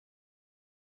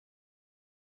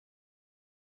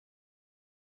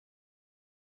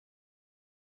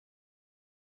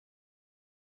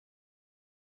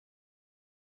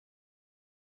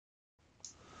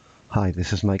Hi,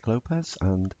 this is Mike Lopez,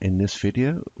 and in this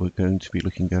video we're going to be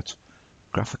looking at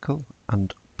graphical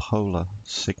and polar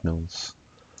signals.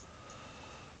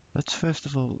 Let's first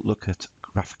of all look at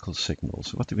graphical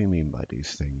signals. What do we mean by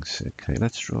these things? Okay,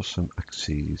 let's draw some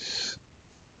axes.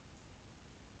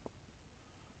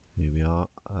 Here we are.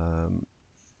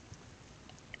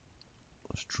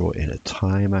 Let's draw in a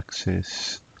time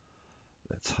axis.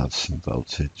 Let's have some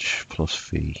voltage, plus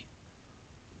V,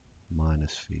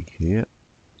 minus V here.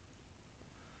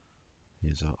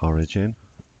 Here's our origin,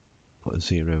 put a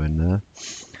 0 in there,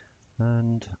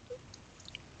 and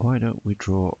why don't we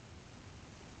draw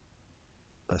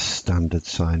a standard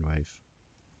sine wave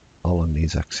along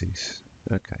these axes?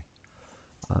 Okay,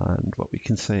 and what we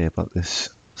can say about this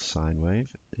sine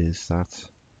wave is that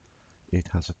it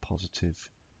has a positive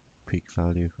peak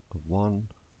value of 1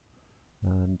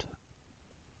 and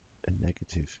a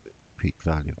negative peak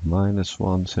value of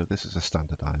 -1, so this is a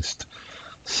standardized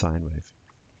sine wave.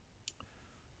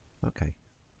 Okay,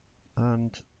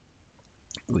 and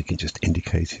we can just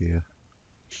indicate here,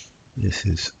 this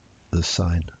is the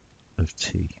sine of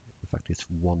t. In fact, it's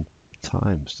 1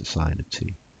 times the sine of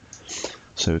t.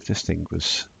 So if this thing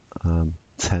was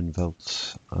 10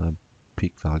 volts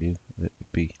peak value, it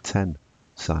would be 10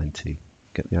 sine t.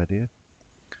 Get the idea?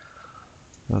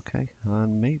 Okay,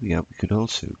 and maybe we could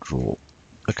also draw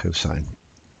a cosine.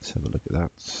 Let's have a look at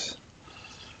that.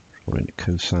 Drawing a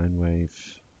cosine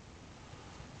wave.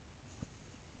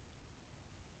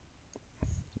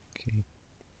 Okay,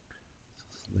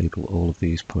 let's label all of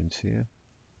these points here.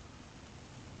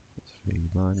 That's V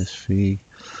minus V.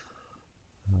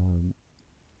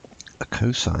 A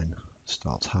cosine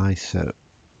starts high, so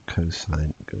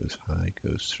cosine goes high,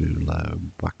 goes through low,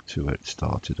 back to where it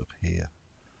started up here.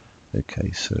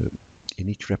 Okay, so in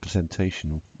each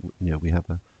representation, we have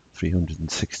a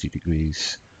 360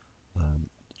 degrees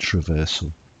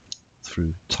traversal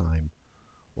through time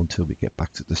until we get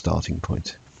back to the starting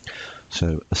point.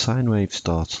 So a sine wave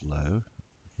starts low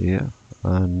here,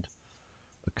 and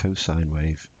a cosine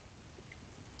wave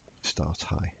starts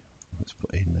high. Let's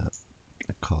put in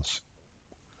a cos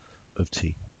of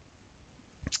t.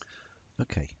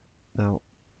 Okay, now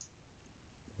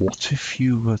what if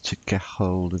you were to get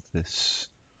hold of this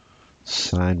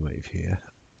sine wave here,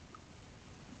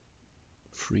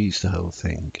 freeze the whole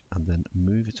thing, and then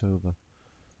move it over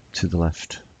to the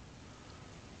left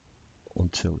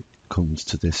until it comes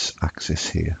to this axis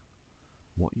here?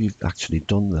 What you've actually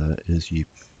done there is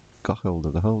you've got hold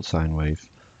of the whole sine wave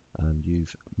and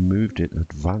you've moved it,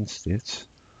 advanced it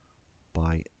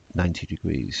by 90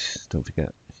 degrees. Don't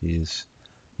forget, here's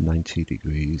 90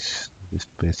 degrees. This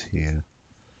bit here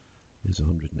is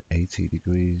 180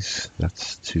 degrees.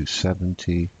 That's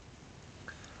 270.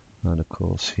 And of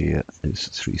course here is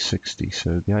 360.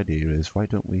 So the idea is, why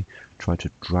don't we try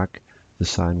to drag the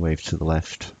sine wave to the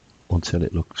left until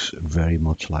it looks very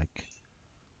much like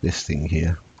this thing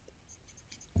here,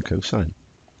 a cosine.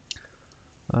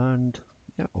 And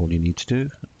yeah, all you need to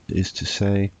do is to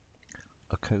say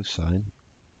a cosine,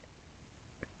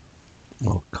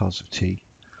 or cos of t,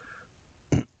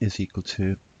 is equal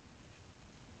to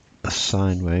a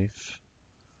sine wave,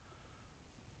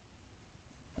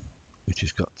 which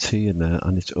has got t in there,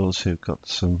 and it's also got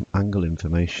some angle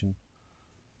information,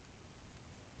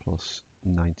 plus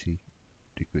 90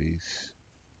 degrees.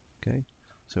 Okay,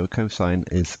 so a cosine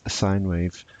is a sine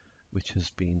wave which has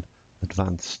been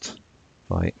advanced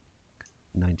by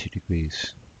 90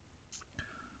 degrees.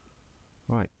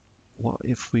 Right, what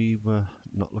if we were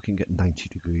not looking at 90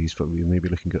 degrees, but we were maybe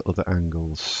looking at other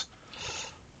angles?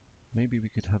 Maybe we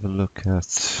could have a look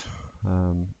at, let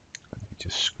me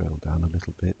just scroll down a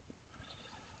little bit.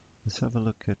 Let's have a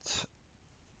look at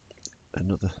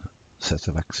another set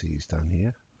of axes down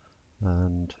here,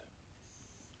 and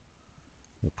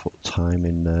we'll put time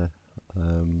in there.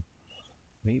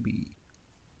 Maybe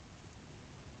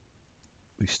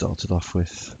we started off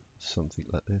with something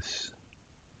like this.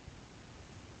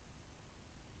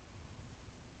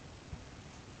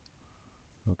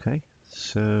 Okay,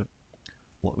 so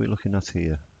what are we looking at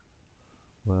here?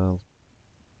 Well,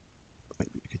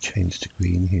 maybe we could change to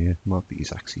green here. Mark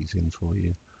these axes in for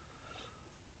you.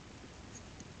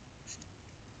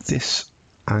 This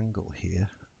angle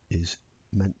here is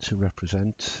meant to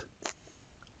represent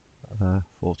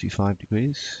 45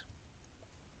 degrees.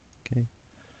 Okay,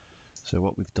 so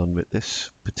what we've done with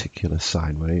this particular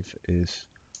sine wave is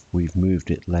we've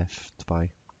moved it left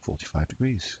by 45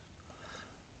 degrees.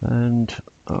 And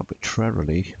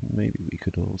arbitrarily, maybe we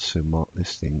could also mark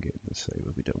this thing in and say,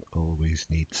 well, we don't always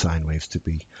need sine waves to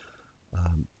be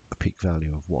a peak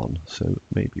value of 1. So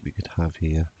maybe we could have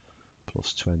here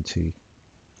plus 20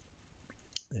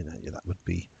 that would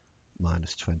be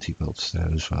minus 20 volts there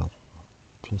as well.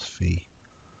 Plus V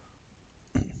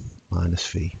minus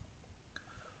V.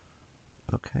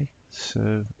 Okay,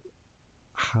 so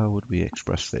how would we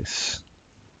express this?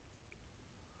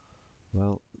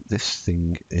 Well, this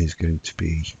thing is going to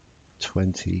be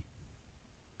 20.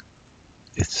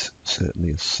 It's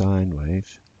certainly a sine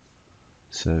wave,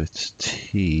 so it's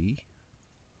T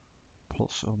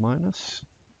plus or minus.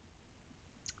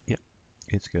 Yep,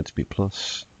 it's going to be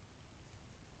plus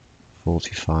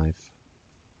 45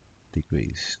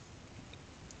 degrees.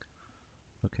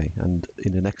 Okay, and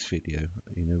in the next video,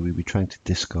 we'll be trying to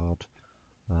discard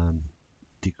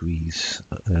degrees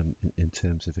in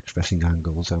terms of expressing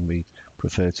angles, and we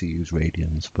prefer to use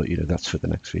radians, but that's for the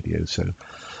next video. So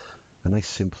a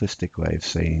nice simplistic way of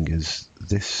saying is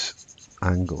this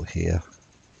angle here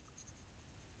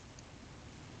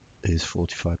is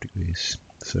 45 degrees.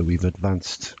 So we've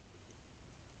advanced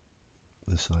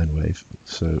the sine wave,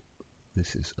 so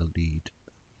this is a lead.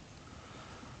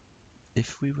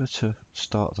 If we were to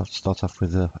start off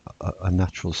with a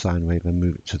natural sine wave and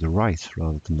move it to the right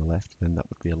rather than the left, then that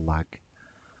would be a lag.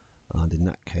 And in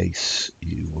that case,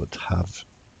 you would have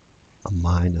a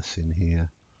minus in here,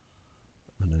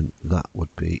 and then that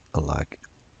would be a lag.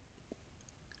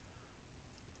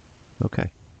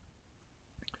 Okay.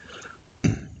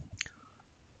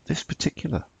 This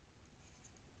particular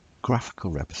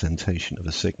graphical representation of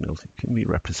a signal can be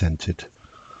represented,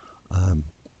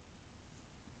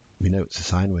 we know it's a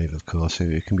sine wave, of course, so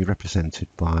it can be represented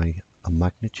by a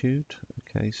magnitude.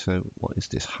 Okay, so what is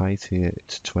this height here?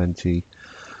 It's 20.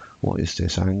 What is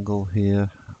this angle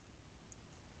here?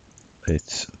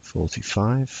 It's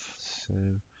 45.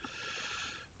 So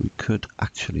we could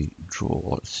actually draw,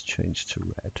 let's change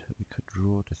to red. We could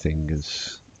draw the thing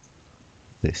as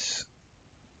this.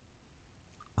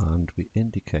 And we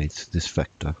indicate this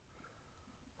vector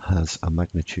has a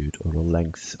magnitude or a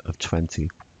length of 20.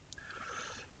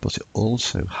 But it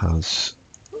also has,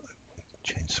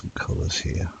 change some colors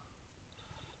here,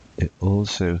 it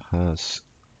also has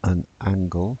an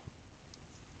angle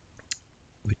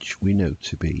which we know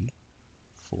to be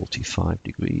 45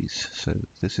 degrees. So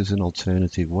this is an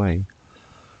alternative way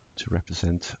to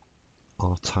represent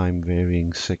our time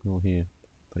varying signal here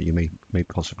that you may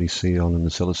possibly see on an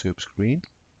oscilloscope screen.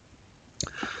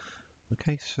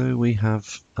 Okay, so we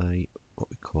have what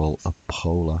we call a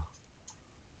polar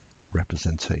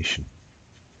representation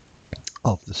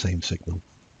of the same signal.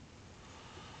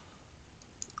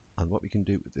 And what we can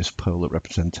do with this polar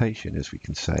representation is we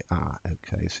can say,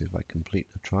 okay, so if I complete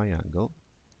a triangle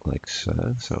like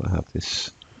so, so I have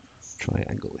this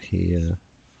triangle here,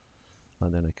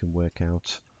 and then I can work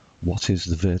out what is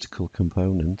the vertical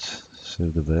component. So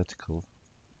the vertical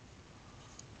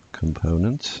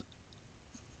component,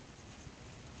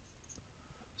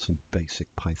 some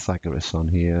basic Pythagoras on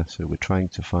here. So we're trying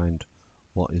to find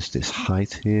what is this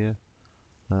height here,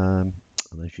 and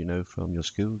as you know from your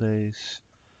school days,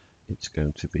 it's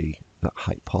going to be that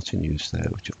hypotenuse there,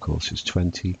 which of course is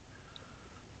 20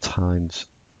 times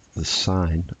the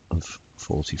sine of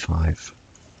 45,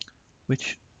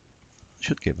 which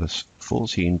should give us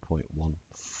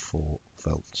 14.14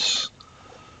 volts.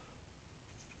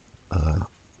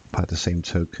 By the same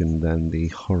token, then the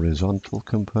horizontal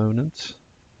component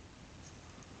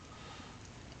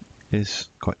is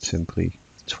quite simply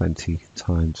 20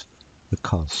 times the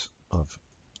cos of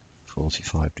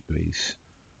 45 degrees,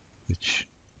 which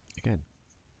again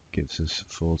gives us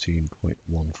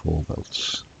 14.14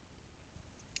 volts.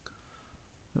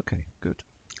 Okay, good.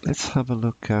 Let's have a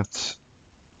look at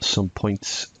some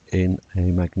points in a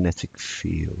magnetic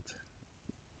field.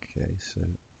 Okay, so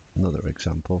another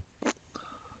example.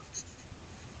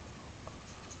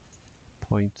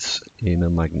 Points in a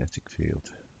magnetic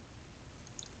field.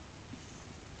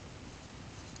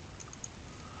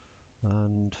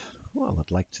 And what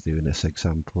I'd like to do in this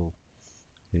example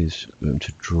is I'm going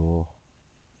to draw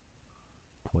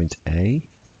point A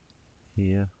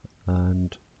here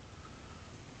and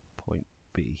point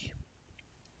B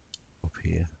up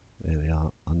here. There they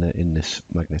are, and they're in this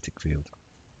magnetic field,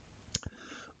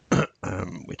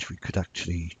 which we could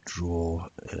actually draw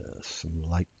some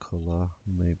light color,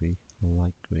 maybe a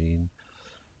light green.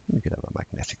 We could have a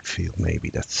magnetic field maybe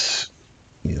that's,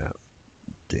 doing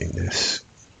this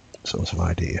sort of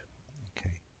idea.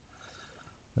 Okay,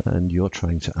 and you're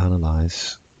trying to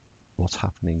analyze what's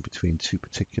happening between two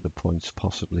particular points,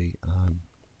 possibly on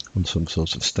some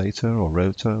sort of stator or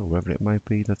rotor or wherever it might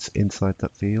be that's inside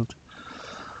that field.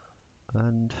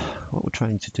 And what we're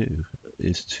trying to do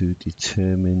is to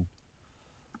determine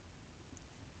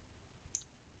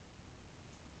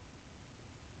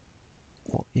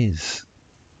what is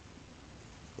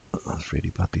That's really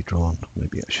badly drawn.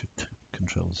 Maybe I should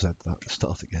Control Z that and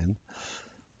start again.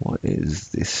 What is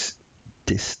this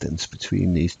distance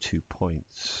between these 2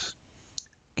 points,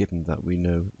 given that we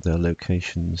know their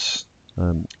locations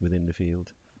within the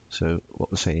field? So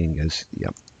what we're saying is,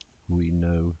 yeah, we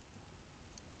know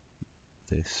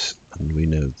this and we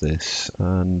know this,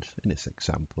 and in this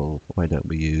example, why don't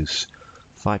we use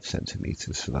 5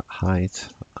 centimeters for that height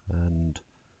and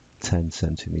 10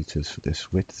 centimeters for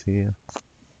this width here?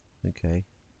 Okay,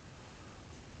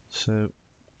 so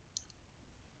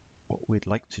what we'd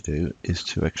like to do is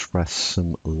to express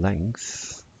some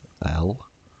length L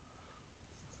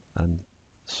and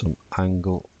some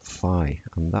angle phi,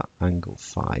 and that angle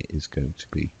phi is going to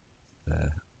be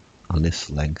on this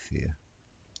length here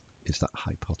is that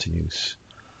hypotenuse.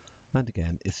 And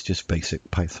again, it's just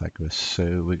basic Pythagoras,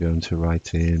 so we're going to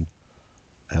write in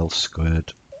L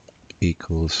squared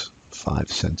equals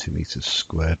 5 centimeters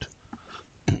squared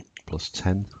plus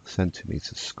 10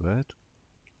 centimeters squared.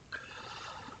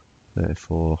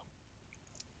 Therefore,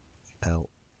 L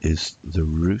is the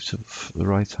root of the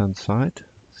right-hand side,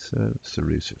 so it's the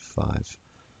root of 5.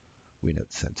 We know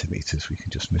the centimeters, we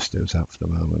can just miss those out for the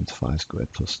moment. 5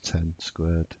 squared plus 10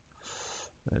 squared.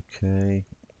 Okay,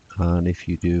 and if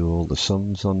you do all the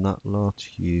sums on that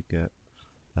lot, you get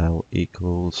L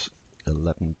equals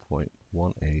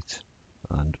 11.18,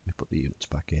 and we put the units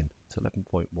back in. It's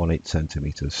 11.18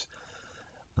 centimeters.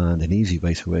 And an easy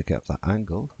way to work out that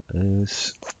angle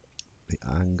is the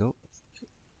angle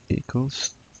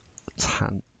equals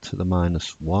tan to the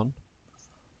minus 1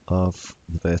 of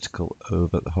the vertical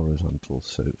over the horizontal,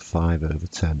 so 5 over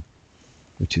 10,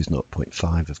 which is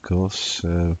 0.5 of course.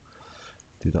 So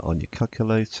do that on your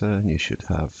calculator and you should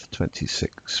have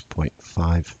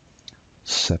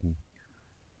 26.57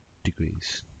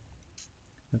 degrees.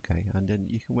 Okay, and then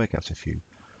you can work out a few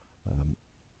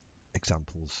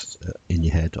examples in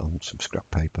your head on some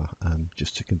scrap paper,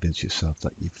 just to convince yourself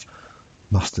that you've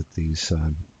mastered these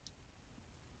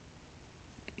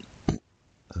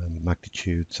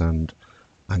magnitudes and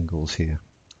angles here.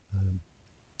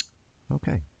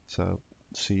 Okay, so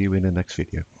see you in the next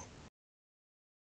video.